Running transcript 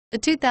The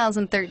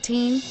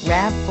 2013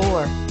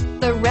 RAV4.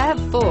 The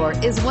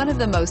RAV4 is one of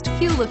the most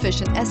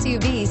fuel-efficient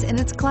SUVs in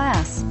its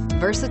class.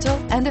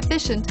 Versatile and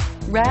efficient,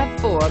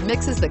 RAV4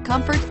 mixes the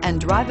comfort and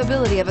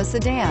drivability of a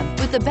sedan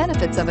with the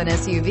benefits of an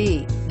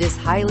SUV. This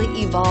highly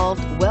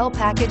evolved,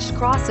 well-packaged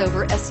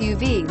crossover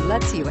SUV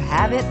lets you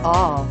have it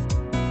all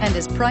and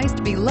is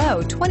priced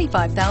below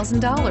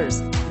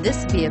 $25,000.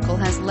 This vehicle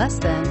has less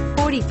than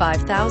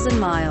 45,000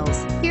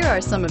 miles. Here are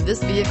some of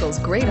this vehicle's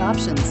great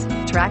options: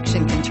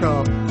 traction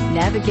control,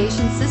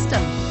 navigation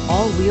system,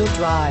 all-wheel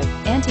drive,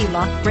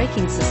 anti-lock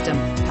braking system,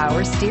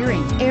 power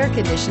steering, air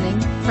conditioning,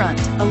 front,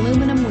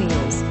 aluminum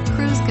wheels,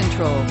 cruise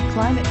control,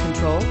 climate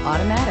control,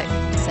 automatic,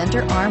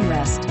 center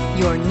armrest.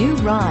 Your new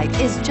ride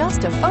is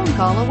just a phone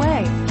call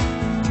away.